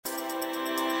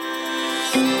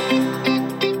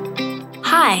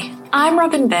Hi, I'm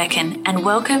Robin Birkin, and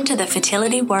welcome to the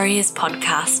Fertility Warriors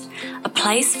podcast, a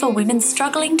place for women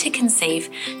struggling to conceive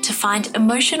to find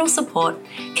emotional support,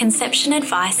 conception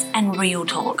advice, and real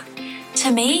talk.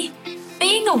 To me,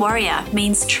 being a warrior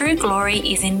means true glory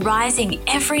is in rising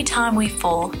every time we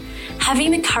fall,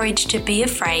 having the courage to be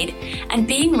afraid, and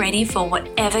being ready for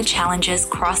whatever challenges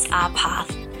cross our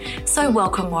path. So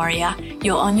welcome, warrior.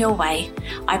 You're on your way.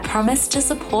 I promise to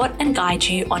support and guide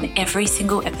you on every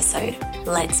single episode.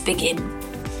 Let's begin.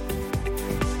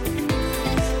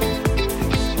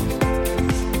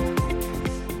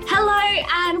 Hello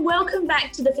and welcome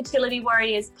back to the Fertility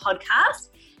Warriors podcast.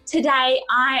 Today,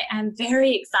 I am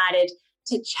very excited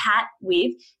to chat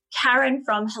with Karen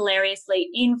from Hilariously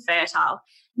Infertile.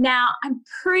 Now, I'm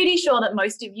pretty sure that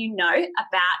most of you know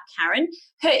about Karen.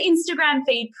 Her Instagram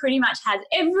feed pretty much has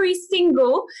every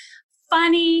single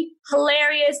funny,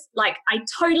 hilarious, I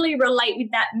totally relate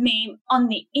with that meme on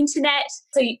the internet.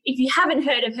 So if you haven't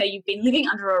heard of her, you've been living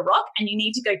under a rock and you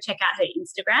need to go check out her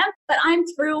Instagram. But I'm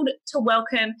thrilled to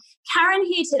welcome Karen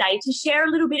here today to share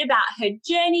a little bit about her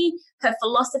journey, her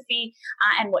philosophy,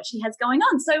 and what she has going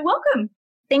on. So welcome.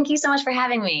 Thank you so much for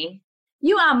having me.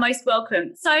 You are most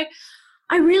welcome. So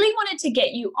I really wanted to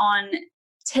get you on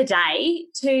today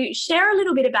to share a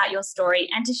little bit about your story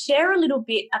and to share a little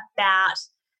bit about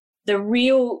the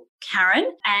real Karen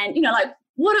and,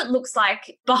 what it looks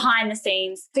like behind the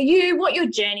scenes for you, what your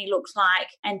journey looks like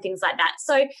and things like that.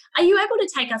 So are you able to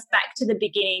take us back to the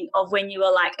beginning of when you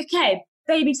were like, okay,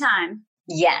 baby time?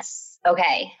 Yes.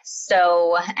 Okay.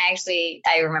 So actually,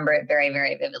 I remember it very,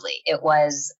 very vividly. It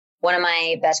was one of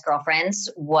my best girlfriends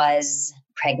was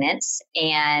pregnant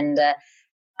and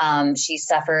she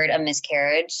suffered a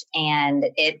miscarriage and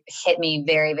it hit me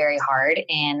very, very hard.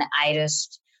 And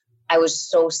I was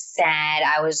so sad.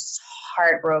 I was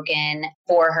heartbroken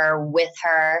for her, with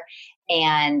her.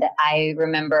 And I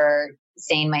remember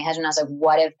saying to my husband, I was like,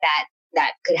 what if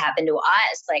that could happen to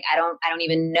us? I don't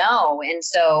even know. And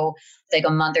so a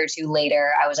month or two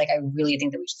later, I was like, I really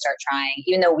think that we should start trying,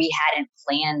 even though we hadn't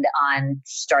planned on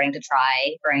starting to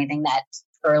try or anything that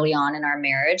early on in our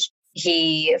marriage.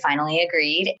 He finally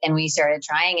agreed and we started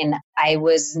trying, and I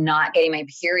was not getting my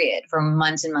period for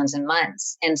months and months and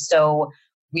months. And so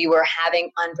we were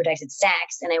having unprotected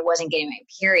sex and I wasn't getting my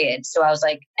period. So I was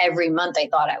like, every month I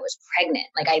thought I was pregnant.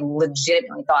 I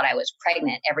legitimately thought I was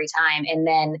pregnant every time.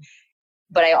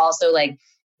 But I also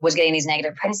was getting these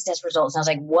negative pregnancy test results. And I was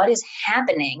like, what is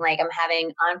happening? I'm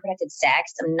having unprotected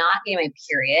sex. I'm not getting my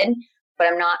period, but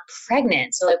I'm not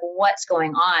pregnant. So what's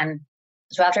going on?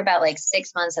 So after about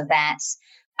 6 months of that,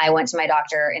 I went to my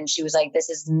doctor and she was like, this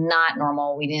is not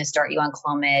normal. We need to start you on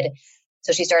Clomid.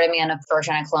 So she started me on a first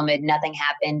round of Clomid. Nothing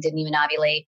happened. Didn't even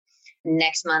ovulate.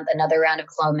 Next month, another round of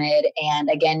Clomid. And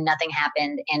again, nothing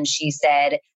happened. And she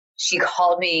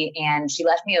called me and she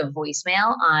left me a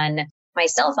voicemail on my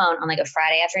cell phone on a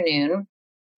Friday afternoon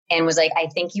and was like, I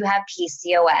think you have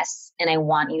PCOS and I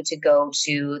want you to go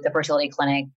to the fertility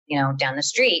clinic, down the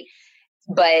street.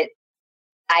 But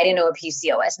I didn't know what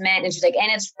PCOS meant. And she's like, and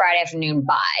it's Friday afternoon,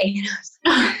 bye.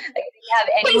 I didn't have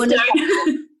anyone to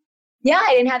call. Yeah,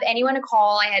 I didn't have anyone to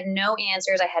call. I had no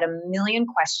answers. I had a million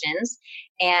questions.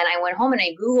 And I went home and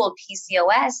I Googled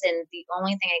PCOS and the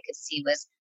only thing I could see was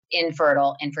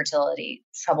infertility,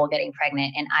 trouble getting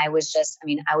pregnant. And I was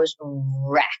I was a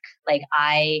wreck.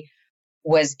 I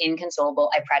was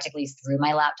inconsolable. I practically threw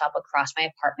my laptop across my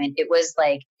apartment. It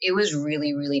was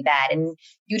really, really bad. And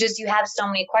you have so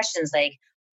many questions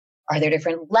are there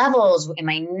different levels? Am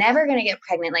I never going to get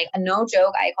pregnant? No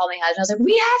joke. I called my husband. I was like,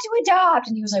 we have to adopt.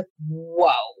 And he was like,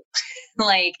 whoa,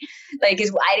 I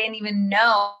didn't even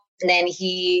know. And then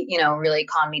he, really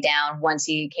calmed me down once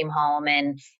he came home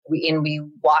and we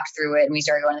walked through it and we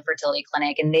started going to the fertility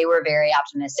clinic and they were very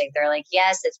optimistic. They're like,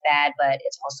 yes, it's bad, but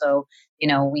it's also,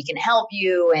 we can help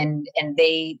you. And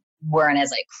they weren't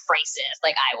as crisis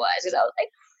like I was. Cause I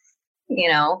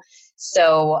was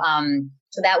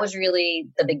so that was really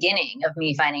the beginning of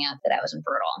me finding out that I was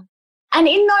infertile. And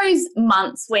in those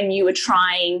months when you were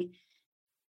trying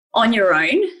on your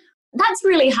own, that's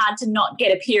really hard to not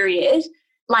get a period.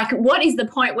 What is the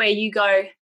point where you go,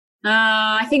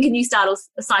 I think a new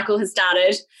cycle has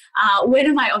started. When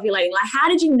am I ovulating? How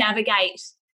did you navigate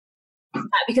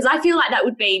that? Because I feel like that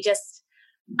would be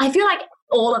I feel like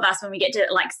all of us, when we get to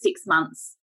 6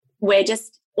 months, we're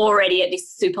just already at this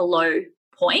super low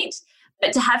point.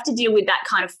 But to have to deal with that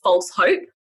kind of false hope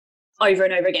over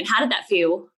and over again, how did that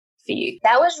feel for you?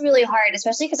 That was really hard,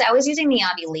 especially because I was using the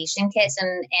ovulation kits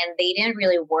and they didn't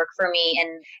really work for me.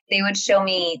 And they would show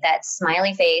me that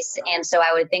smiley face. And so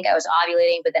I would think I was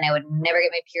ovulating, but then I would never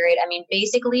get my period. I mean,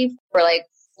 basically for like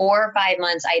 4 or 5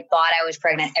 months, I thought I was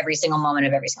pregnant every single moment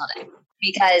of every single day.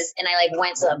 Because, and I like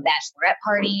went to a bachelorette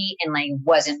party and like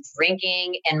wasn't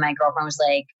drinking. And my girlfriend was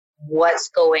like, what's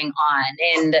going on?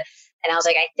 And I was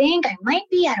like, I think I might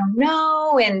be, I don't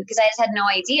know. And because I just had no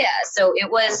idea. So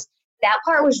that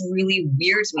part was really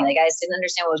weird to me. Like I just didn't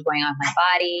understand what was going on with my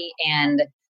body. And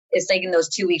it's like in those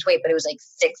 2 weeks wait, but it was like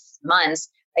 6 months,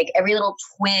 like every little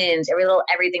twinge, every little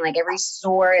everything, like every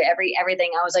sore,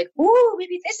 everything. I was like, ooh,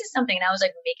 maybe this is something. And I was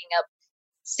like making up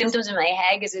symptoms in my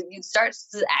head because it starts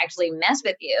to actually mess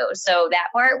with you. So that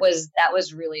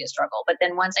was really a struggle. But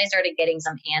then once I started getting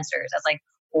some answers, that's like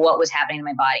what was happening in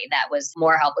my body. That was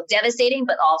more helpful, devastating,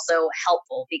 but also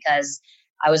helpful because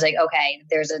I was like, okay,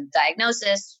 there's a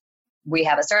diagnosis. We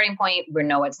have a starting point. We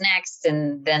know what's next.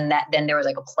 And then there was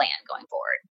like a plan going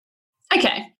forward.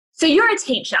 Okay. So you're a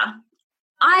teacher.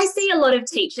 I see a lot of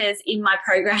teachers in my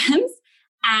programs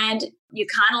and you're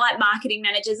kind of like marketing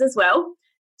managers as well.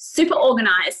 Super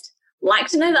organized, like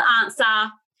to know the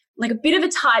answer, like a bit of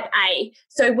a type A.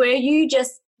 So were you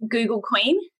just Google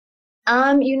queen?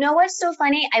 You know what's so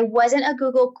funny? I wasn't a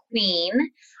Google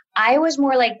queen. I was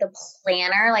more like the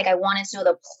planner. Like I wanted to know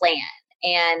the plan.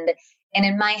 And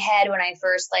in my head, when I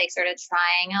first like started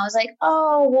trying, I was like,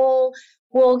 oh,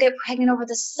 we'll get pregnant over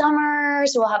the summer.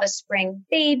 So we'll have a spring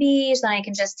baby. So then I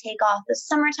can just take off the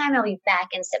summertime. I'll be back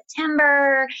in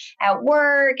September at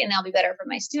work and that'll be better for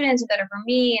my students and better for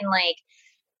me. And like,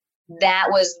 that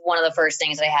was one of the first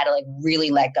things that I had to like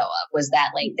really let go of was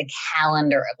that like the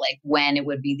calendar of like when it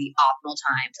would be the optimal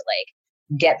time to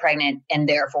like get pregnant and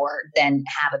therefore then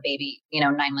have a baby,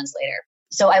 9 months later.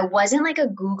 So I wasn't like a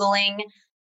Googling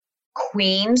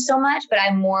queen so much, but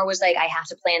I more was like, I have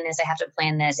to plan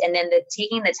this. And then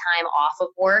taking the time off of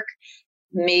work,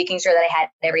 making sure that I had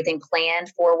everything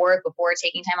planned for work before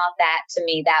taking time off, that to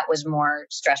me, that was more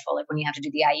stressful. Like when you have to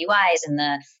do the IUIs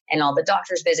and all the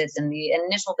doctor's visits and the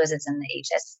initial visits and the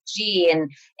HSG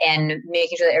and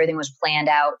making sure that everything was planned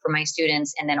out for my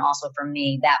students. And then also for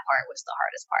me, that part was the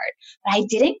hardest part. But I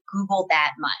didn't Google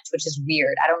that much, which is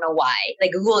weird. I don't know why.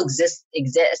 Like Google exists.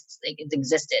 Like it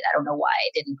existed. I don't know why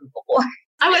I didn't Google more.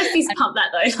 I want to fist pump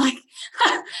that though. Like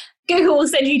Google will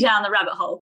send you down the rabbit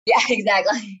hole. Yeah,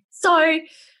 exactly. So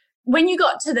when you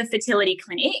got to the fertility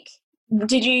clinic,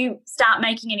 did you start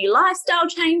making any lifestyle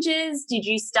changes? Did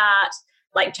you start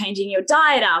like changing your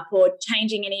diet up or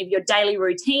changing any of your daily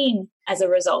routine as a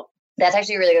result? That's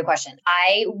actually a really good question.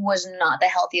 I was not the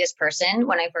healthiest person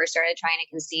when I first started trying to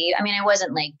conceive. I mean, I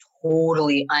wasn't like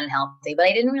totally unhealthy, but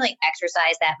I didn't really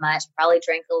exercise that much. Probably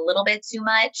drank a little bit too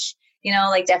much,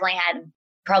 like definitely had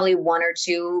probably 1 or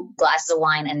 2 glasses of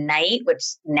wine a night, which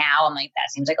now I'm like,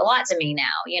 that seems like a lot to me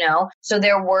now, So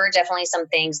there were definitely some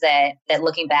things that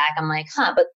looking back, I'm like,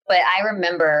 but I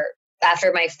remember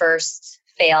after my first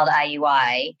failed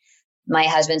IUI, my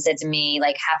husband said to me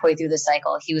like halfway through the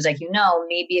cycle, he was like,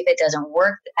 maybe if it doesn't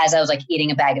work, as I was like eating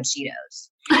a bag of Cheetos,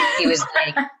 he was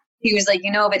like,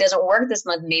 if it doesn't work this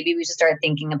month, maybe we should start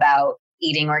thinking about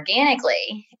eating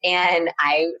organically. And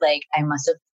I must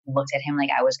have looked at him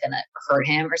like I was going to hurt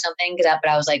him or something. But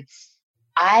I was like,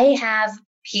 I have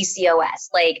PCOS.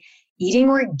 Like eating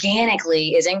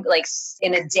organically isn't like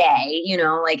in a day,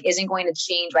 isn't going to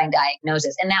change my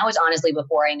diagnosis. And that was honestly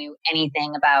before I knew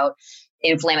anything about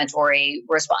inflammatory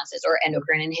responses or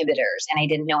endocrine inhibitors. And I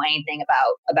didn't know anything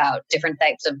about different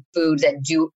types of foods that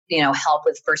do, help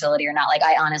with fertility or not. Like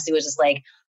I honestly was just like,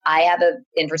 I have an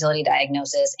infertility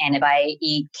diagnosis, and if I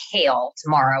eat kale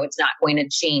tomorrow, it's not going to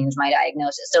change my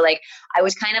diagnosis. So like I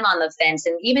was kind of on the fence,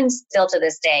 and even still to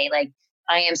this day, like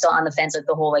I am still on the fence with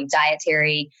the whole like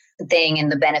dietary thing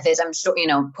and the benefits. I'm sure,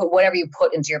 put whatever you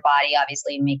put into your body,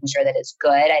 obviously making sure that it's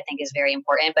good, I think is very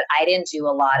important. But I didn't do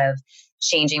a lot of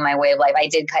changing my way of life. I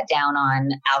did cut down on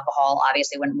alcohol,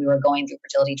 obviously, when we were going through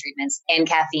fertility treatments, and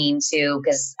caffeine too,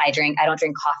 because I don't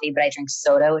drink coffee, but I drink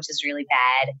soda, which is really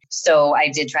bad. So I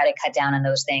did try to cut down on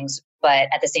those things. But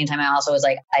at the same time, I also was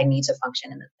like, I need to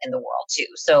function in the world too.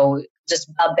 So just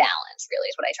a balance really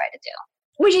is what I tried to do.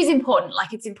 Which is important.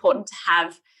 Like it's important to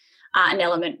have an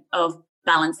element of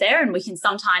balance there. And we can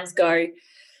sometimes go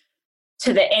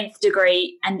to the nth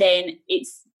degree and then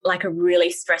it's like a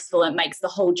really stressful, it makes the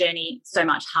whole journey so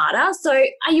much harder. So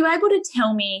are you able to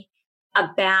tell me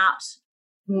about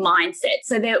mindset?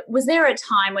 So was there a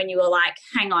time when you were like,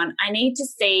 hang on, I need to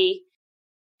see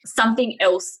something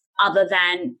else other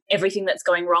than everything that's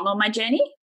going wrong on my journey?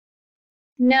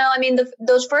 No, I mean,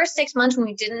 those first 6 months when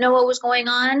we didn't know what was going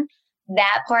on,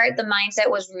 that part, the mindset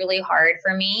was really hard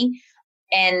for me.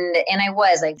 And I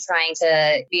was like trying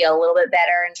to be a little bit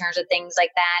better in terms of things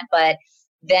like that. But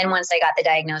then once I got the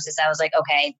diagnosis, I was like,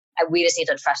 okay, we just need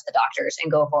to trust the doctors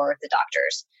and go forward with the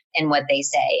doctors and what they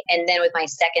say. And then with my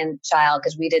second child,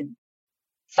 because we did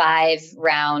 5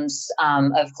 rounds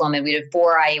of Clomid, we did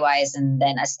 4 IUIs and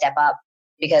then a step up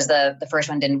because the first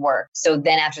one didn't work. So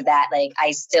then after that, like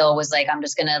I still was like, I'm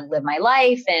just going to live my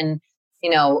life and,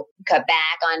 cut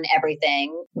back on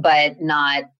everything, but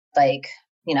not like,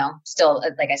 still,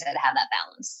 like I said, have that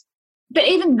balance. But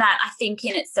even that, I think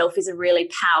in itself is a really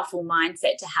powerful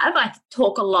mindset to have. I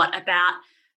talk a lot about,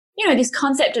 this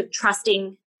concept of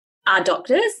trusting our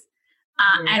doctors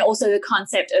and also the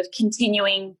concept of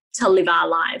continuing to live our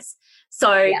lives.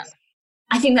 So yeah.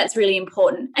 I think that's really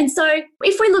important. And so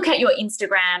if we look at your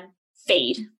Instagram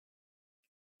feed,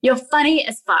 you're funny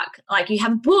as fuck. Like you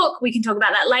have a book, we can talk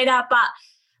about that later, but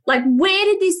like where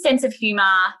did this sense of humor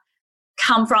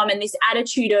come from and this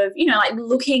attitude of, like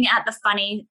looking at the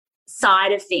funny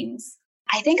side of things?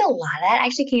 I think a lot of that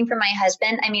actually came from my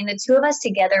husband. I mean, the two of us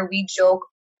together, we joke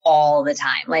all the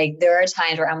time. Like there are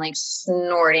times where I'm like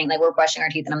snorting, like we're brushing our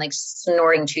teeth and I'm like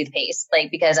snorting toothpaste, like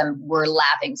because we're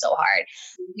laughing so hard.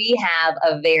 We have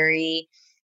a very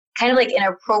kind of like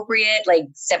inappropriate, like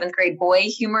 7th grade boy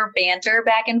humor banter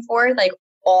back and forth, like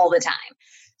all the time.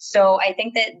 So I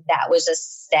think that was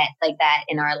just set like that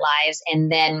in our lives.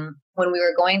 And then when we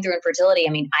were going through infertility,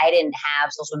 I mean, I didn't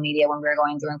have social media when we were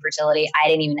going through infertility. I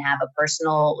didn't even have a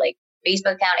personal like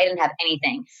Facebook account. I didn't have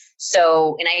anything.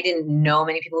 So, and I didn't know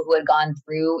many people who had gone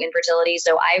through infertility.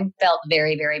 So I felt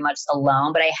very, very much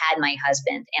alone, but I had my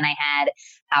husband and I had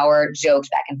our jokes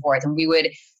back and forth, and we would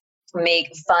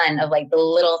make fun of like the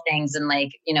little things. And like,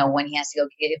 when he has to go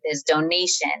give his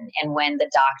donation and when the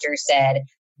doctor said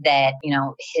that,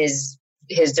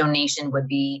 his donation would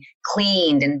be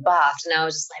cleaned and buffed. And I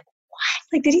was just like,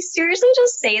 what? Like, did he seriously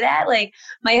just say that? Like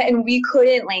and we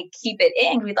couldn't like keep it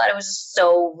in. We thought it was just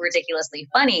so ridiculously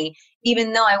funny,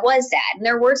 even though I was sad. And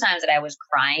there were times that I was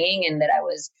crying and that I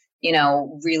was,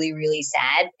 really, really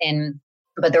sad.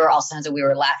 But there were also times that we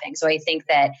were laughing. So I think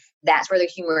that that's where the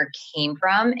humor came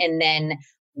from. And then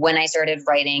when I started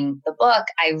writing the book,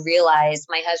 I realized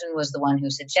my husband was the one who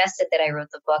suggested that I wrote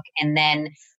the book. And then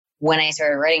when I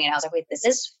started writing it, I was like, wait, this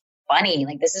is funny.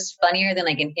 Like, this is funnier than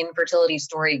like an infertility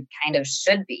story kind of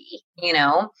should be,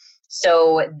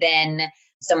 So then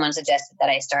someone suggested that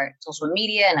I start social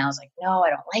media. And I was like, no, I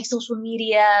don't like social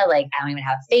media. Like, I don't even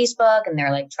have Facebook. And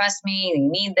they're like, trust me, you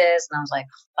need this. And I was like,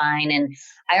 fine. And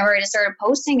I already started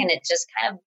posting and it just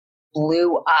kind of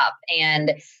blew up.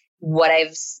 And what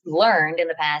I've learned in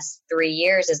the past 3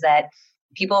 years is that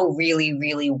people really,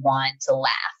 really want to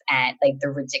laugh at like the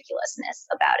ridiculousness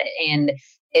about it. And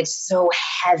it's so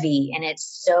heavy and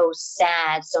it's so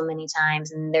sad so many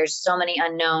times. And there's so many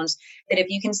unknowns that if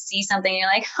you can see something, you're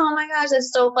like, oh my gosh,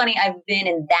 that's so funny. I've been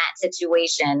in that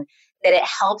situation, that it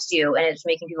helps you and it's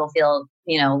making people feel,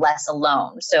 less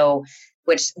alone. So,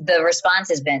 which the response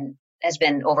has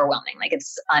been overwhelming. Like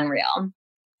it's unreal.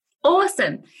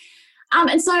 Awesome.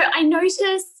 And so I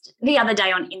noticed the other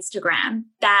day on Instagram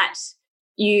that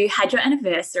you had your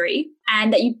anniversary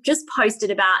and that you just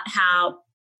posted about how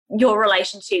your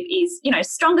relationship is,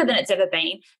 stronger than it's ever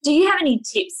been. Do you have any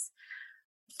tips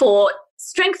for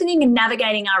strengthening and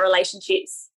navigating our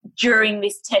relationships during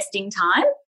this testing time?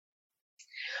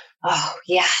 Oh,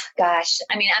 yeah, gosh.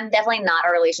 I mean, I'm definitely not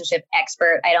a relationship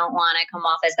expert. I don't want to come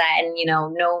off as that. And,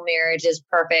 no marriage is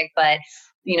perfect. But,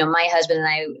 my husband and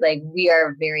I, like, we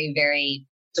are very, very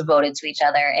devoted to each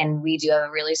other. And we do have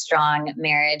a really strong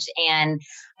marriage. And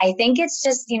I think it's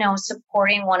just,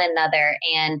 supporting one another.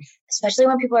 And especially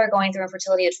when people are going through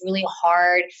infertility, it's really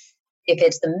hard if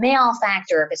it's the male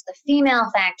factor, if it's the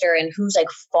female factor, and whose like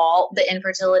fault the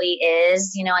infertility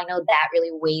is. I know that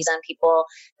really weighs on people.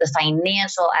 The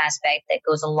financial aspect that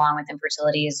goes along with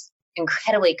infertility is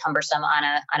incredibly cumbersome on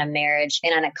a marriage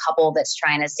and on a couple that's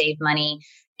trying to save money.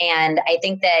 And I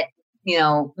think that,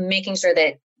 making sure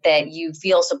that you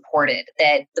feel supported,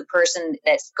 that the person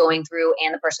that's going through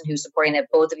and the person who's supporting, that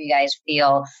both of you guys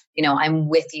feel, I'm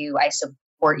with you, I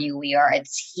support you, we are a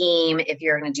team. If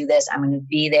you're going to do this, I'm going to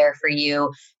be there for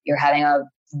you. You're having a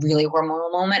really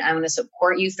hormonal moment, I'm going to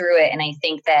support you through it. And I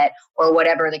think that, or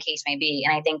whatever the case may be.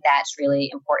 And I think that's really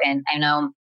important. I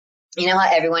know, how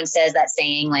everyone says that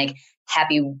saying like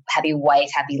happy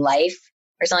wife, happy life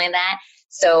or something like that.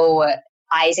 So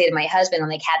I say to my husband, I'm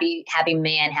like, happy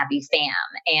man, happy fam.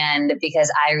 And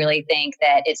because I really think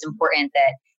that it's important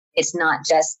that it's not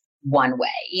just one way,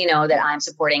 that I'm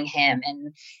supporting him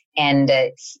and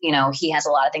he has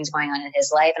a lot of things going on in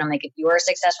his life. And I'm like, if you are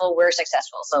successful, we're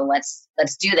successful. So let's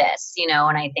do this,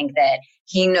 and I think that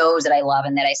he knows that I love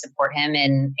and that I support him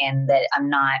and that I'm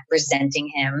not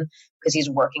resenting him because he's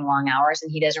working long hours,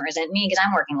 and he doesn't resent me because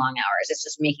I'm working long hours. It's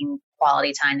just making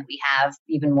quality time that we have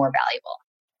even more valuable.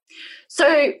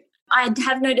 So I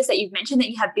have noticed that you've mentioned that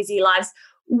you have busy lives.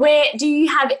 Where do you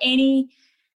have any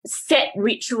set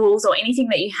rituals or anything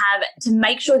that you have to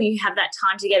make sure that you have that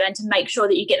time together and to make sure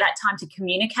that you get that time to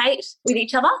communicate with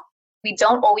each other? We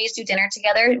don't always do dinner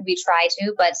together. We try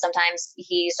to, but sometimes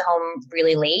he's home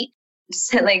really late.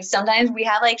 So sometimes we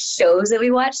have shows that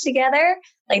we watch together,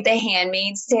 like The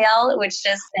Handmaid's Tale, which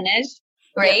just finished,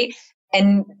 right? Yeah.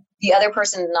 And the other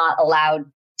person's not allowed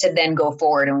to then go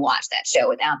forward and watch that show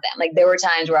without them. There were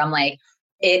times where I'm like,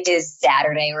 it is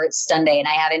Saturday or it's Sunday and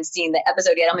I haven't seen the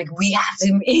episode yet. I'm like, we have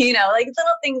to, little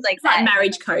things like that. Like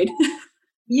marriage code.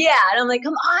 Yeah. And I'm like,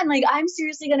 come on, I'm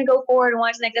seriously going to go forward and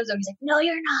watch the next episode. He's like, no,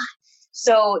 you're not.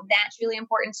 So that's really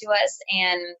important to us.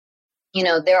 And,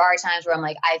 there are times where I'm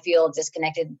like, I feel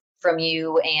disconnected from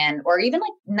you or even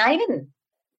not even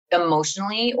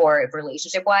emotionally or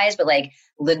relationship wise, but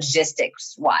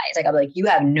logistics wise. I'm like, you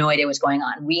have no idea what's going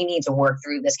on. We need to work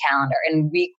through this calendar.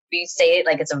 And we say it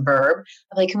like it's a verb.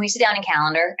 I'm like, can we sit down and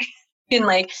calendar? And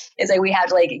it's we have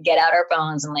to get out our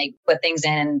phones and put things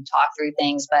in and talk through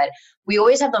things. But we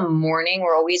always have the morning.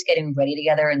 We're always getting ready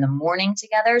together in the morning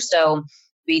together. So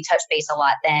we touch base a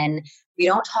lot then. We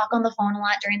don't talk on the phone a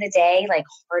lot during the day,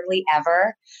 hardly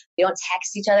ever. We don't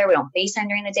text each other. We don't FaceTime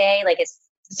during the day.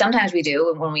 Sometimes we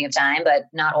do when we have time, but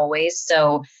not always.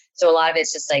 So a lot of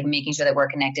it's just making sure that we're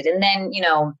connected. And then,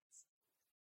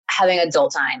 having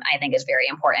adult time, I think is very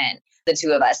important, the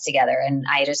two of us together. And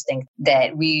I just think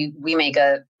that we make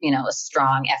a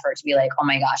strong effort to be like, oh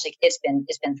my gosh, it's been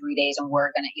 3 days and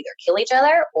we're going to either kill each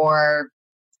other or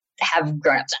have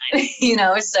grown up time,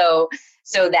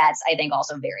 So that's, I think,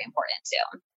 also very important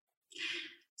too.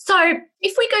 So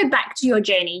if we go back to your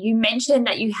journey, you mentioned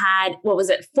that you had,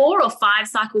 4 or 5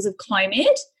 cycles of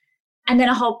Clomid and then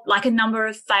a number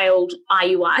of failed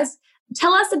IUIs.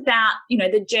 Tell us about,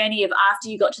 the journey of after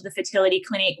you got to the fertility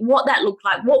clinic, what that looked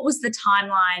like. What was the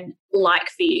timeline like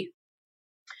for you?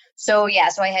 So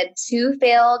I had 2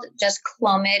 failed just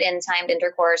Clomid and timed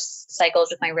intercourse cycles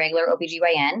with my regular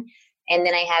OBGYN. And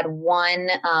then I had 1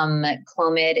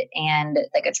 Clomid and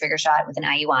a trigger shot with an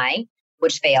IUI,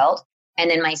 which failed. And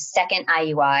then my second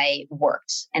IUI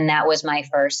worked. And that was my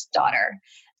first daughter.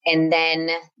 And then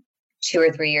 2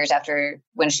 or 3 years after,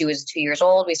 when she was 2 years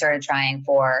old, we started trying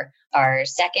for our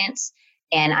second.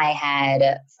 And I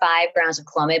had 5 rounds of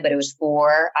Clomid, but it was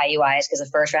 4 IUIs because the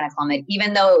first round of Clomid,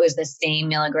 even though it was the same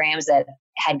milligrams that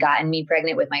had gotten me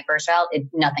pregnant with my first child,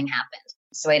 nothing happened.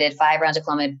 So I did 5 rounds of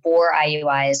Clomid, 4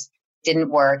 IUIs,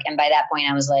 didn't work. And by that point,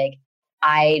 I was like,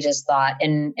 I just thought,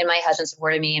 and my husband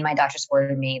supported me and my doctor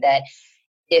supported me, that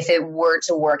if it were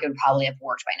to work, it would probably have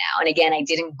worked by now. And again, I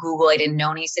didn't Google, I didn't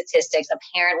know any statistics.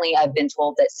 Apparently, I've been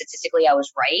told that statistically I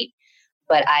was right.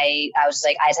 But I was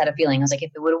like, I just had a feeling. I was like,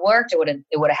 if it would have worked, it would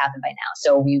have happened by now.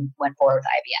 So we went forward with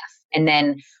IVF. And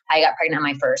then I got pregnant on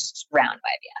my first round of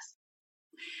IVF.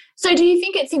 So do you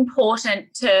think it's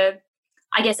important to,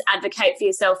 advocate for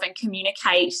yourself and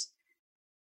communicate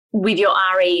with your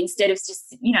RE instead of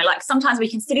just, sometimes we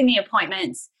can sit in the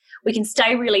appointments, we can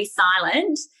stay really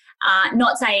silent,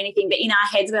 not say anything, but in our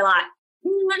heads we're like,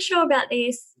 I'm not sure about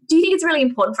this. Do you think it's really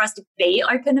important for us to be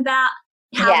open about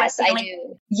how Yes, we're feeling? I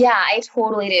do. Yeah, I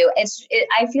totally do.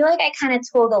 I feel like I kind of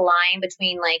told the line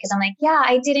between because I'm like, yeah,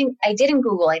 I didn't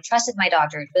Google. I trusted my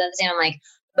doctor, but at the same time, I'm like,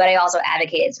 but I also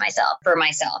advocated for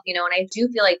myself, and I do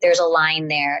feel like there's a line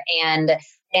there. And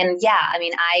yeah,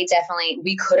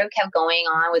 we could have kept going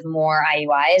on with more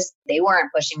IUIs. They weren't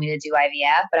pushing me to do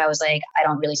IVF, but I was like, I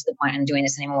don't really see the point in doing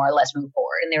this anymore. Let's move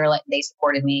forward. And they were like, they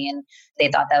supported me and they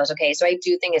thought that was okay. So I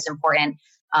do think it's important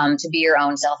to be your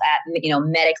own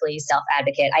medically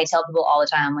self-advocate. I tell people all the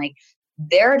time, like,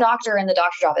 they're a doctor in the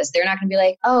doctor's office. They're not going to be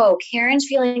like, oh, Karen's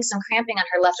feeling some cramping on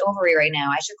her left ovary right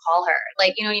now. I should call her.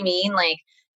 You know what I mean?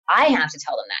 I have to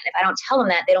tell them that. If I don't tell them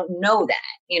that, they don't know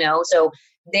that, so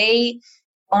they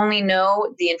only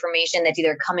know the information that's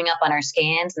either coming up on our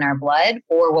scans and our blood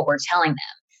or what we're telling them.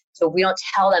 So if we don't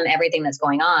tell them everything that's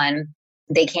going on,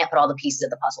 they can't put all the pieces of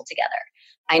the puzzle together.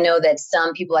 I know that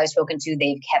some people I've spoken to,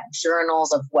 they've kept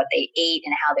journals of what they ate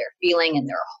and how they're feeling and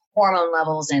their hormone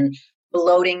levels and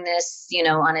bloatingness,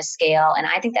 on a scale. And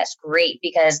I think that's great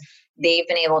because they've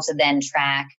been able to then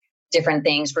track different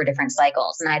things for different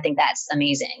cycles. And I think that's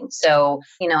amazing. So,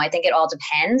 I think it all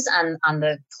depends on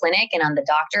the clinic and on the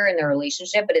doctor and the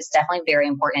relationship, but it's definitely very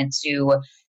important to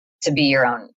to be your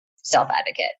own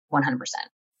self-advocate 100%.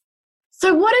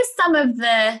 So what are some of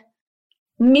the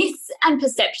myths and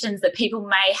perceptions that people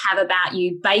may have about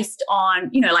you based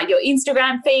on, like your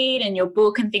Instagram feed and your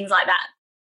book and things like that?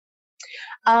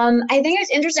 I think it's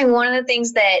interesting. One of the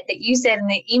things that you said in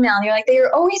the email, you're like,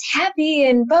 they're always happy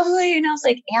and bubbly. And I was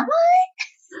like, am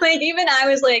I? Like, even I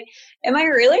was like, am I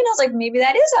really? And I was like, maybe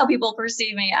that is how people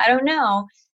perceive me. I don't know.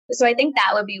 So I think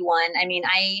that would be one. I mean,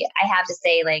 I have to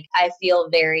say, like, I feel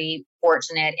very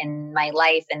fortunate in my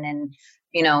life and in,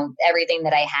 everything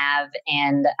that I have.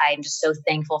 And I'm just so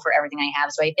thankful for everything I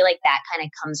have. So I feel like that kind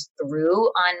of comes through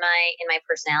in my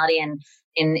personality and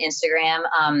in Instagram.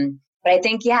 But I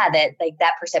think, that like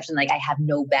that perception, like I have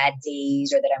no bad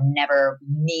days or that I'm never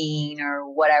mean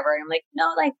or whatever. And I'm like,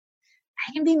 no, like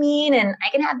I can be mean and I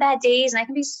can have bad days and I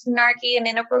can be snarky and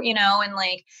inappropriate, and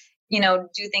like,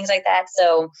 do things like that.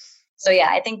 So yeah,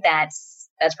 I think that's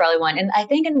probably one. And I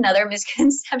think another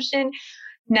misconception,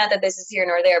 not that this is here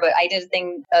nor there, but I did a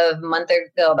thing a month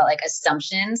ago about like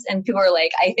assumptions, and people were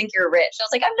like, I think you're rich. I was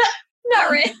like, I'm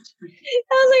not rich. I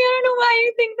was like, I don't know why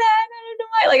you think that. I don't know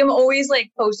why. Like, I'm always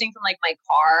like posting from like my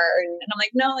car, and I'm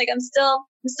like, no, like I'm still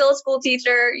a school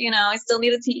teacher. I still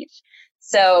need to teach.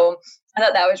 So I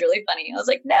thought that was really funny. I was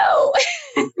like, no,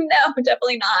 no,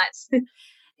 definitely not.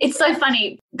 It's so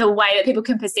funny the way that people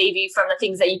can perceive you from the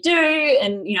things that you do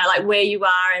and, like where you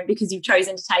are, and because you've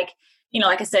chosen to take,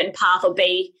 like a certain path or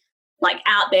be like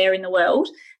out there in the world,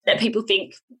 that people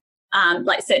think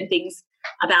like certain things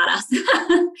about us.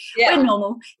 Yeah. We're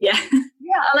normal. Yeah.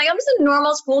 Yeah. I'm like, I'm just a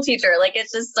normal school teacher. Like,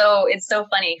 it's so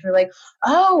funny. We're like,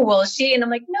 oh, well, and I'm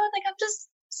like, no, like, I'm just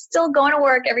still going to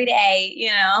work every day.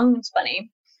 It's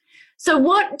funny. So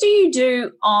what do you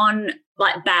do on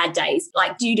like bad days?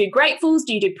 Like, do you do gratefuls?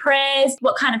 Do you do prayers?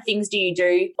 What kind of things do you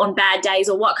do on bad days,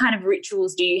 or what kind of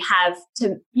rituals do you have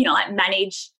to, like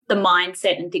manage the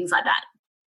mindset and things like that?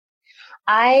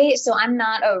 So I'm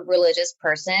not a religious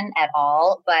person at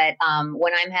all, but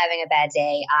when I'm having a bad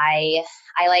day, I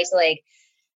like to like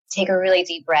take a really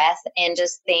deep breath and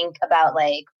just think about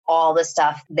like all the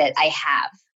stuff that I have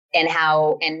and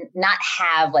not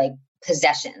have like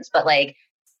possessions, but like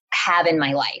have in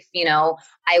my life.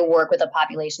 I work with a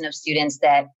population of students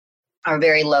that are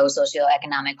very low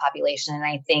socioeconomic population. And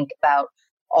I think about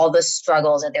all the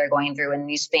struggles that they're going through in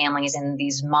these families and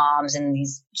these moms and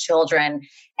these children.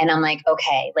 And I'm like,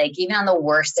 okay, like even on the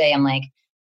worst day, I'm like,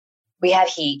 we have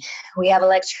heat, we have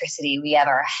electricity, we have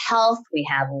our health, we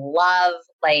have love,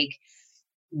 like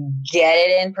get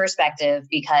it in perspective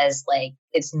because like,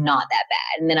 it's not that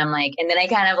bad. And then I'm like, and then I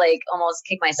kind of like almost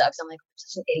kick myself. So I'm like, I'm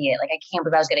such an idiot. Like, I can't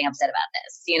believe I was getting upset about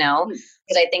this,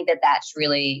 because I think that's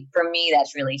really, for me,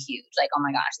 that's really huge. Like, oh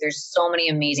my gosh, there's so many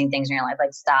amazing things in your life.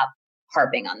 Like, stop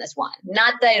harping on this one.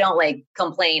 Not that I don't like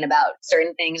complain about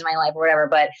certain things in my life or whatever,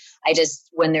 but I just,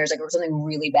 when there's like something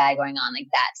really bad going on, like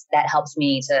that helps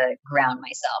me to ground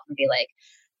myself and be like,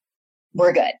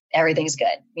 we're good. Everything's good,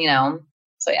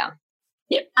 So yeah.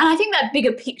 Yeah. And I think that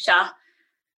bigger picture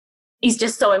is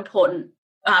just so important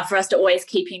for us to always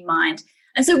keep in mind.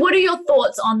 And so what are your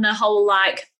thoughts on the whole,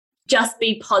 like, just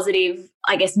be positive,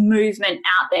 I guess, movement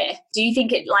out there? Do you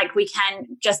think we can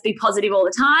just be positive all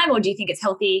the time, or do you think it's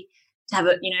healthy to have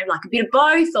like a bit of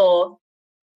both? Or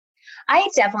I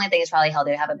definitely think it's probably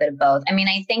healthy to have a bit of both. I mean,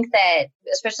 I think that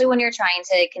especially when you're trying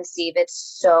to conceive,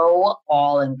 it's so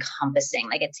all encompassing,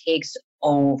 like it takes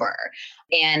over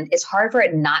and it's hard for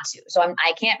it not to. So I'm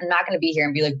not going to be here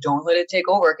and be like, don't let it take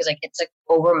over. Cause like, it's like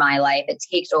over my life. It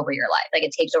takes over your life. Like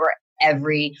it takes over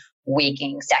every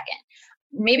waking second.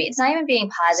 Maybe it's not even being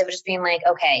positive, just being like,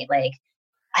 okay, like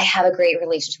I have a great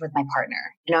relationship with my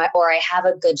partner, or I have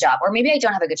a good job, or maybe I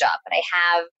don't have a good job, but I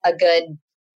have a good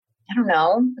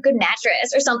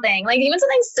mattress or something, like even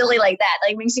something silly like that,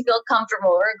 like makes you feel comfortable,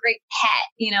 or a great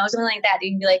pet, something like that.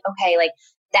 You can be like, okay, like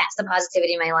that's the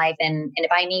positivity in my life. And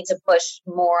if I need to focus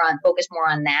more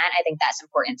on that, I think that's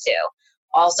important too.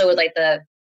 Also with like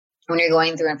when you're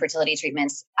going through infertility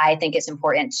treatments, I think it's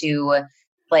important to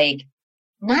like,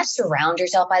 not surround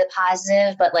yourself by the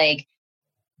positive, but like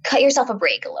cut yourself a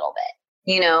break a little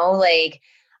bit, like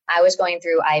I was going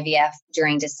through IVF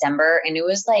during December, and it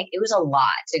was a lot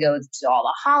to go to all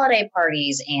the holiday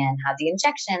parties and have the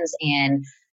injections. And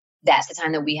that's the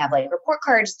time that we have like report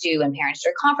cards due and parents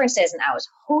do conferences. And I was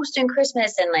hosting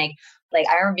Christmas, and like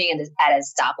I remember being at a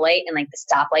stoplight, and like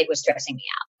the stoplight was stressing me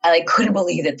out. I like couldn't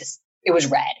believe that it was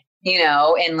red,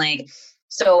 and like,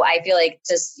 so I feel like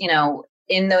just,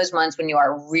 in those months when you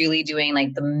are really doing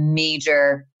like the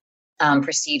major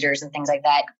procedures and things like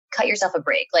that, cut yourself a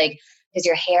break. Like, does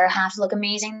your hair have to look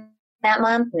amazing that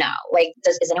month? No. Like,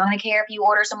 does anyone care if you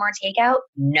order some more takeout?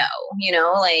 No.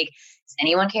 Like, does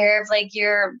anyone care if like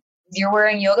you're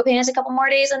wearing yoga pants a couple more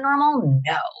days than normal?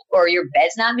 No. Or your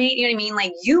bed's not made, you know what I mean?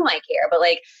 Like, you might care, but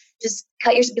like, just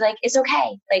be like, it's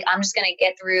okay. Like, I'm just going to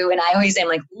get through. And I always say,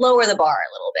 like, lower the bar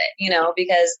a little bit,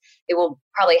 because it will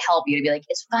probably help you to be like,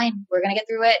 it's fine. We're going to get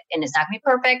through it. And it's not going to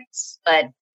be perfect, but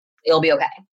it'll be okay,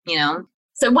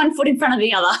 So one foot in front of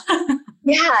the other.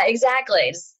 Yeah,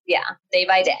 exactly. Just, day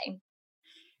by day.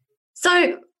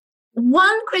 So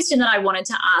one question that I wanted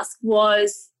to ask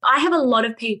was, I have a lot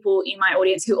of people in my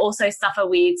audience who also suffer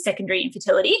with secondary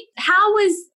infertility. How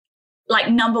was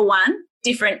like number one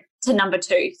different to number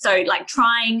two? So like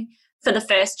trying for the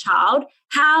first child,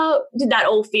 how did that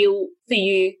all feel for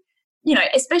you?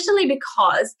 Especially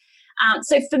because,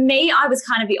 so for me, I was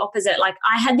kind of the opposite. Like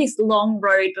I had this long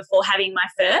road before having my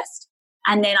first,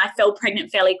 and then I fell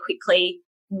pregnant fairly quickly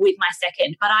with my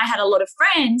second. But I had a lot of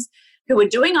friends who were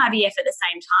doing IVF at the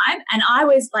same time. And I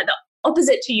was like, the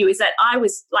opposite to you is that I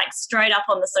was like straight up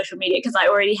on the social media because I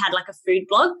already had like a food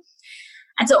blog.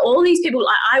 And so all these people,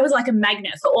 I was like a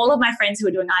magnet for all of my friends who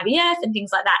were doing IVF and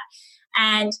things like that.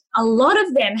 And a lot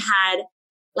of them had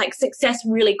like success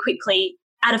really quickly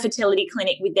at a fertility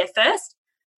clinic with their first,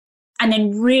 and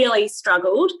then really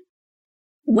struggled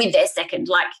with their second.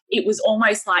 Like it was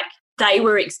almost like they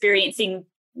were experiencing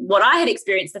what I had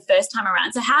experienced the first time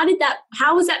around. So how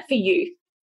was that for you?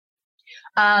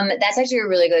 That's actually a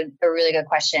really good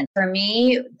question. For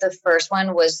me, the first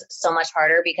one was so much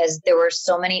harder because there were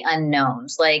so many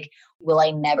unknowns. Like, will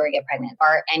I never get pregnant?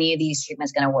 Are any of these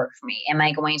treatments going to work for me? Am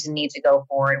I going to need to go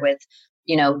forward with,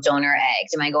 donor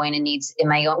eggs? If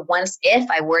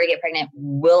I were to get pregnant,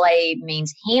 will I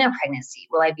maintain a pregnancy?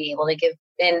 Will I be able to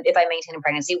and if I maintain a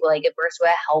pregnancy, will I give birth to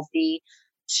a healthy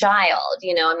child?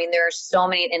 There are so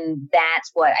many, and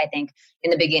that's what I think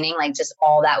in the beginning, like just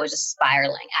all that was just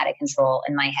spiraling out of control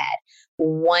in my head.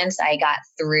 Once I got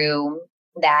through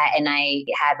that and I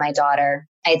had my daughter,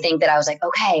 I think that I was like,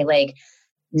 okay, like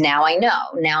now I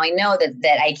know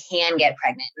that I can get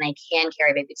pregnant and I can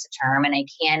carry babies to term and I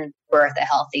can birth a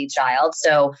healthy child.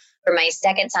 So for my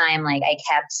second time, like I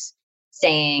kept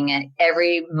saying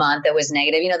every month that was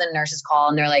negative, the nurses call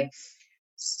and they're like,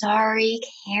 sorry,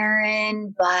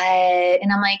 Karen,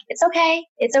 and I'm like, it's okay.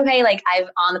 Like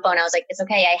on the phone, I was like, it's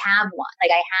okay. I have one.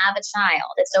 Like I have a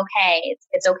child. It's okay.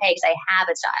 It's okay because I have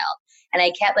a child. And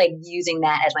I kept like using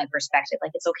that as my perspective.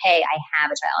 Like, it's okay. I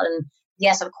have a child. And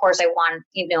yes, of course I wanted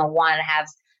to have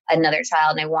another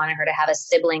child and I wanted her to have a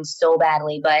sibling so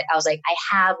badly, but I was like, I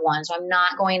have one. So I'm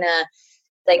not going to,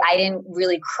 like, I didn't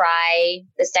really cry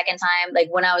the second time. Like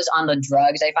when I was on the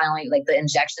drugs, I finally, like the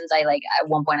injections, at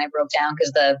one point I broke down because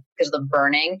of the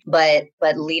burning, but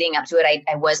leading up to it,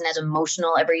 I wasn't as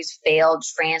emotional. Every failed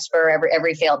transfer,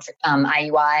 every failed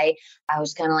IUI, I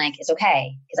was kind of like, it's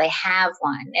okay because I have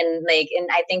one. And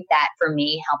I think that for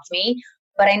me helped me.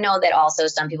 But I know that also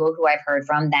some people who I've heard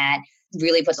from that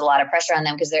really puts a lot of pressure on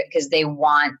them because they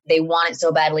want it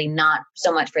so badly, not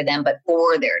so much for them, but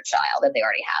for their child that they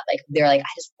already have. Like they're like,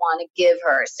 I just want to give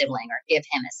her a sibling or give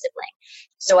him a sibling.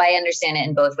 So I understand it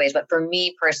in both ways. But for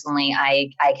me personally, I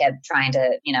kept trying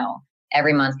to,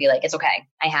 every month be like, it's okay.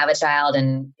 I have a child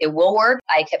and it will work.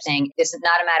 I kept saying, it's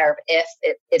not a matter of if,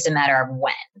 it's a matter of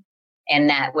when. And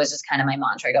that was just kind of my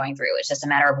mantra going through. It's just a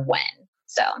matter of when.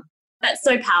 So that's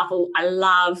so powerful. I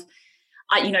love,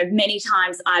 many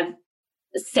times I've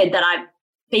said that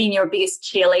being your biggest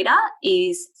cheerleader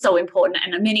is so important.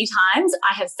 And many times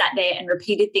I have sat there and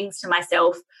repeated things to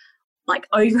myself like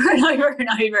over and over and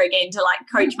over again to like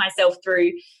coach myself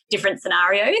through different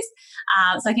scenarios.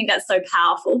 So I think that's so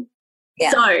powerful.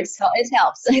 Yeah, so it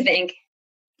helps, I think.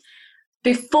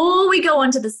 Before we go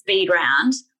on to the speed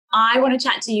round, I want to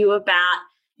chat to you about,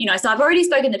 so I've already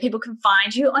spoken that people can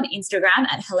find you on Instagram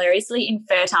at hilariously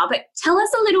infertile, but tell us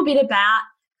a little bit about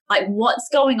like what's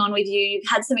going on with you. You've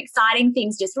had some exciting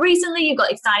things just recently. You've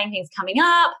got exciting things coming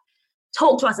up.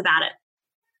 Talk to us about it.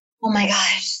 Oh my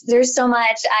gosh, there's so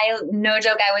much. No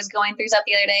joke, I was going through stuff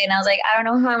the other day and I was like, I don't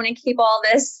know how I'm going to keep all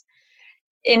this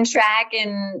in track,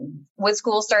 and with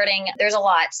school starting, there's a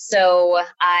lot. So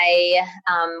I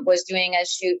was doing a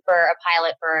shoot for a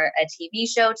pilot for a TV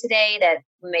show today that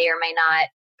may or may not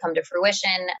come to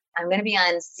fruition. I'm going to be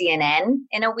on CNN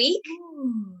in a week.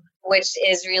 Ooh. Which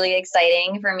is really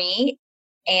exciting for me.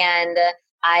 And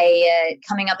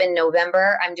coming up in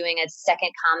November, I'm doing a second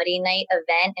comedy night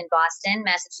event in Boston,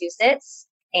 Massachusetts.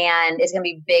 And it's going to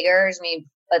be bigger. It's going to be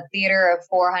a theater of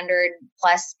 400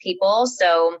 plus people.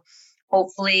 So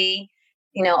hopefully,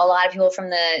 a lot of people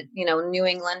from the, New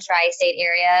England tri-state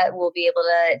area will be able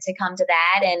to come to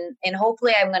that. And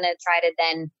hopefully I'm going to try to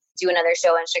then do another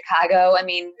show in Chicago. I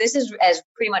mean, this is as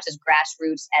pretty much as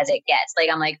grassroots as it gets. Like,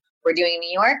 I'm like, we're doing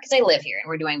New York because I live here, and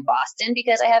we're doing Boston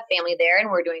because I have family there, and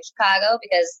we're doing Chicago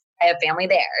because I have family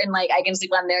there, and like I can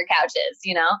sleep on their couches,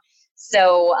 you know?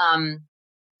 So,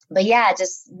 but yeah,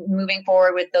 just moving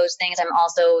forward with those things. I'm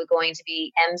also going to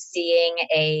be emceeing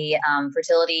a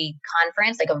fertility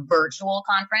conference, like a virtual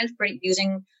conference,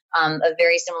 using a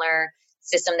very similar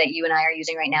system that you and I are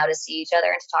using right now to see each other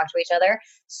and to talk to each other.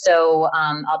 So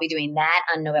I'll be doing that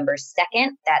on November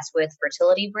 2nd. That's with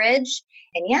Fertility Bridge.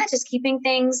 And yeah, just keeping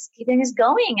things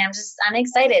going. I'm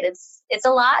excited. It's a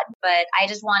lot, but I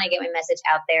just want to get my message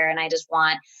out there, and I just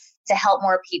want to help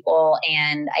more people.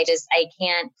 And I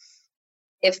can't,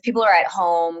 if people are at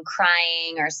home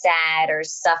crying or sad or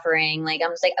suffering, like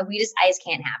I'm just like, I just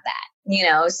can't have that, you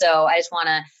know? So I just want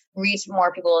to reach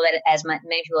more people, that as many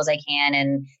people as I can,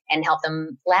 and help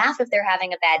them laugh if they're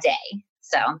having a bad day.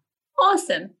 So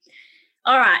awesome.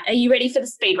 All right. Are you ready for the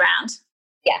speed round?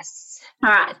 Yes. All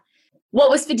right. What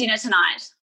was for dinner tonight?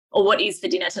 Or what is for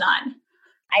dinner tonight?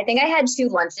 I think I had 2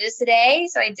 lunches today,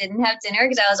 so I didn't have dinner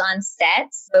because I was on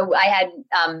set. But I had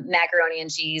macaroni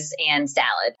and cheese and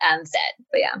salad on set.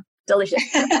 But yeah, delicious.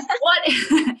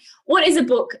 What is a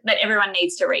book that everyone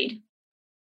needs to read?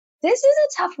 This is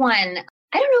a tough one.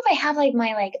 I don't know if I have like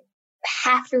my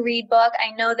have to read book.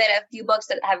 I know that a few books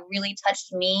that have really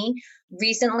touched me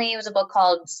recently. It was a book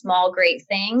called Small Great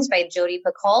Things by Jodi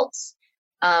Picoult,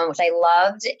 which I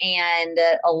loved. And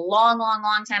a long, long,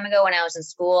 long time ago when I was in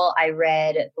school, I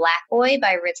read Black Boy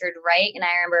by Richard Wright. And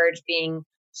I remember just being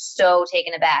so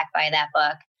taken aback by that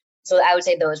book. So I would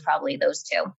say those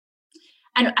 2.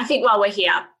 And I think while we're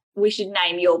here, we should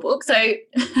name your book. So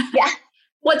yeah.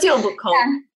 What's your book called?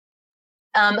 Yeah.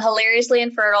 Hilariously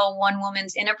Infertile, One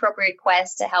Woman's Inappropriate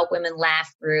Quest to Help Women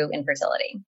Laugh Through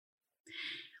Infertility.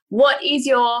 What is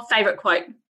your favorite quote?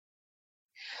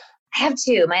 I have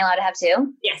 2. Am I allowed to have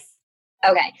 2? Yes.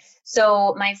 Okay.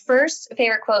 So my first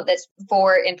favorite quote that's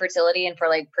for infertility and for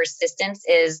like persistence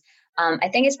is, I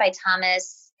think it's by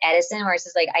Thomas Edison, where it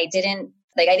says I didn't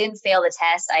fail the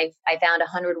test. I found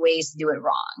 100 ways to do it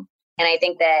wrong. And I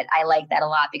think that I like that a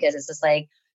lot, because it's just like,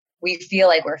 we feel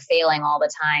like we're failing all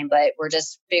the time, but we're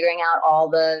just figuring out all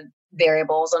the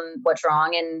variables on what's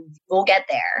wrong, and we'll get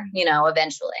there, you know,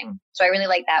 eventually. So I really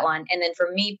like that one. And then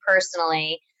for me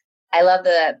personally, I love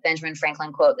the Benjamin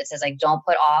Franklin quote that says, don't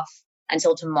put off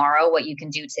until tomorrow what you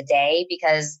can do today,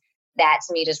 because that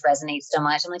to me just resonates so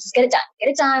much. I'm like, just get it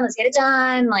done. Let's get it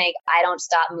done. Like, I don't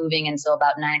stop moving until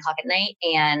about 9 o'clock at night.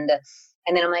 And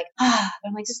then I'm like,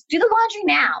 just do the laundry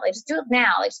now. Like, just do it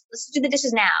now. Like, let's do the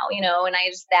dishes now, you know? And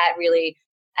that really,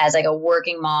 as like a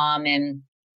working mom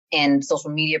and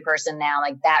social media person now,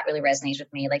 like that really resonates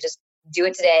with me. Like, just do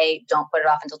it today. Don't put it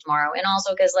off until tomorrow. And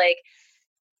also because like,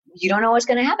 you don't know what's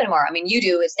going to happen tomorrow. I mean, you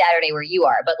do. It's Saturday where you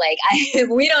are, but like,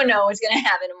 we don't know what's going to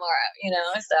happen tomorrow, you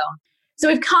know? So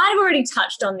we've kind of already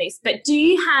touched on this, but do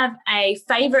you have a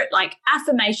favorite like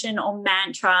affirmation or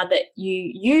mantra that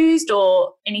you used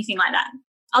or anything like that,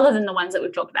 other than the ones that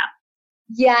we've talked about?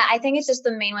 Yeah, I think it's just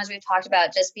the main ones we've talked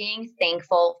about, just being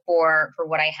thankful for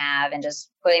what I have and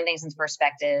just putting things into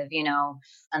perspective, you know,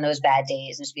 on those bad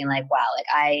days, and just being like, wow,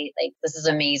 this is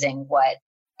amazing what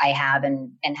I have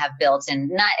and have built,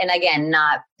 and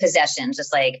not possessions,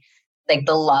 just like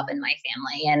the love in my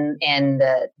family and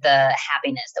the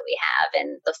happiness that we have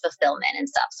and the fulfillment and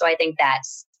stuff. So I think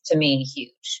that's, to me,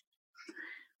 huge.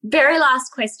 Very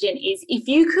last question is, if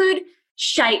you could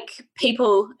shake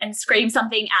people and scream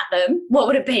something at them, what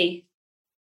would it be?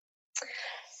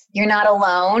 You're not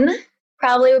alone,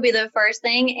 probably would be the first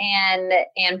thing.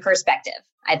 And perspective,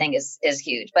 I think is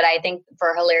huge. But I think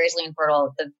for Hilariously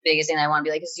Infertile, the biggest thing I want to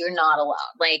be like is, you're not alone.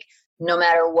 Like, no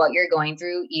matter what you're going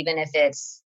through, even if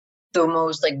it's the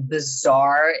most like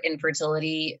bizarre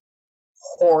infertility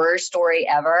horror story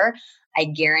ever, I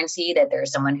guarantee that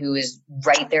there's someone who is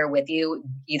right there with you,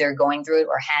 either going through it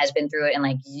or has been through it, and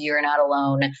like, you're not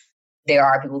alone. There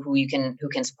are people who can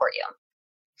support you.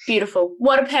 Beautiful.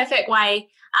 What a perfect way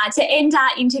to end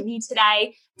our interview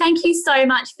today. Thank you so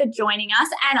much for joining us,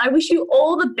 and I wish you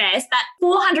all the best. That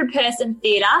 400-person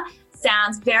theatre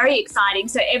sounds very exciting.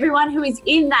 So everyone who is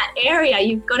in that area,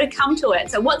 you've got to come to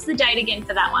it. So what's the date again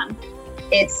for that one?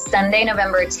 It's Sunday,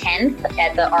 November 10th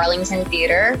at the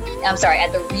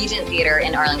at the Regent Theatre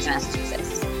in Arlington,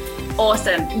 Massachusetts.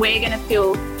 Awesome. We're going to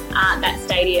fill that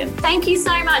stadium. Thank you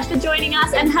so much for joining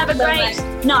us, and have a great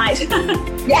night.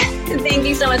 Yeah, thank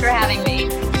you so much for having me.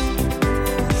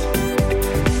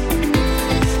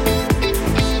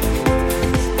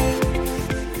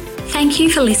 Thank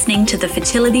you for listening to the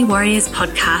Fertility Warriors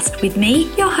podcast with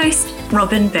me, your host,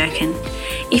 Robin Birkin.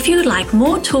 If you would like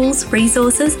more tools,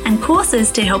 resources, and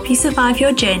courses to help you survive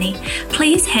your journey,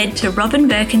 please head to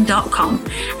robinbirkin.com.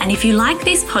 And if you like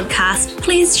this podcast,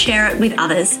 please share it with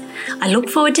others. I look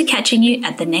forward to catching you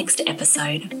at the next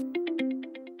episode.